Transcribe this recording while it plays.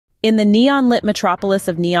In the neon-lit metropolis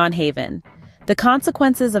of Neon Haven, the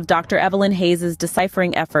consequences of Dr. Evelyn Hayes'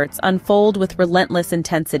 deciphering efforts unfold with relentless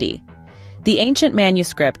intensity. The ancient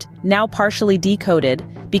manuscript, now partially decoded,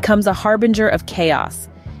 becomes a harbinger of chaos,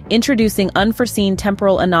 introducing unforeseen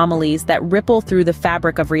temporal anomalies that ripple through the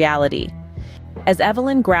fabric of reality. As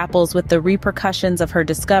Evelyn grapples with the repercussions of her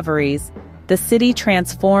discoveries, the city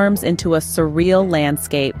transforms into a surreal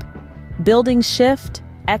landscape. Buildings shift,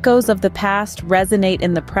 echoes of the past resonate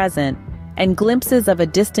in the present, and glimpses of a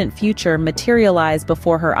distant future materialize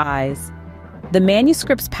before her eyes. The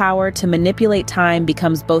manuscript's power to manipulate time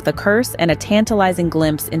becomes both a curse and a tantalizing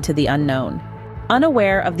glimpse into the unknown.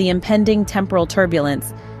 Unaware of the impending temporal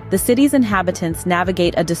turbulence, the city's inhabitants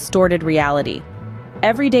navigate a distorted reality.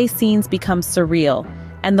 Everyday scenes become surreal,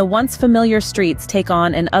 and the once familiar streets take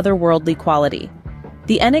on an otherworldly quality.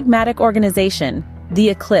 The enigmatic organization, the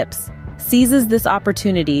Eclipse, seizes this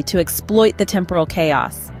opportunity to exploit the temporal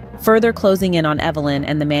chaos, further closing in on Evelyn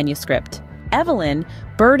and the manuscript. Evelyn,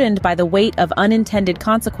 burdened by the weight of unintended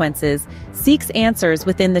consequences, seeks answers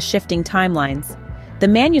within the shifting timelines. The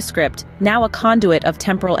manuscript, now a conduit of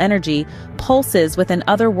temporal energy, pulses with an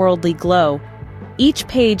otherworldly glow. Each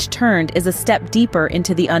page turned is a step deeper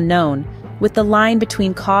into the unknown, with the line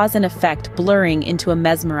between cause and effect blurring into a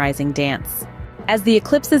mesmerizing dance. As the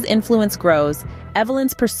Eclipse's influence grows,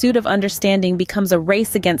 Evelyn's pursuit of understanding becomes a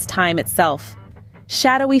race against time itself.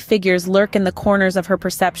 Shadowy figures lurk in the corners of her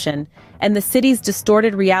perception, and the city's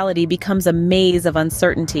distorted reality becomes a maze of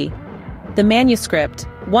uncertainty. The manuscript,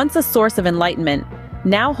 once a source of enlightenment,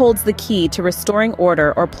 now holds the key to restoring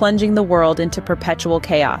order or plunging the world into perpetual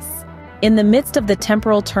chaos. In the midst of the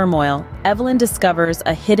temporal turmoil, Evelyn discovers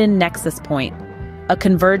a hidden nexus point, a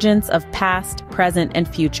convergence of past, present, and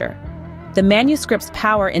future. The manuscript's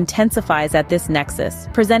power intensifies at this nexus,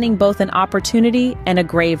 presenting both an opportunity and a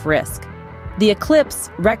grave risk. The Eclipse,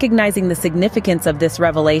 recognizing the significance of this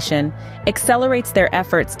revelation, accelerates their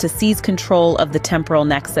efforts to seize control of the temporal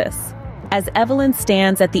nexus. As Evelyn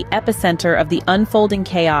stands at the epicenter of the unfolding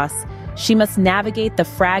chaos, she must navigate the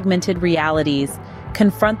fragmented realities,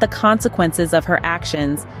 confront the consequences of her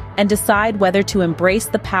actions, and decide whether to embrace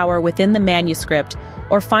the power within the manuscript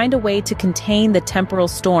or find a way to contain the temporal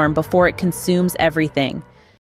storm before it consumes everything.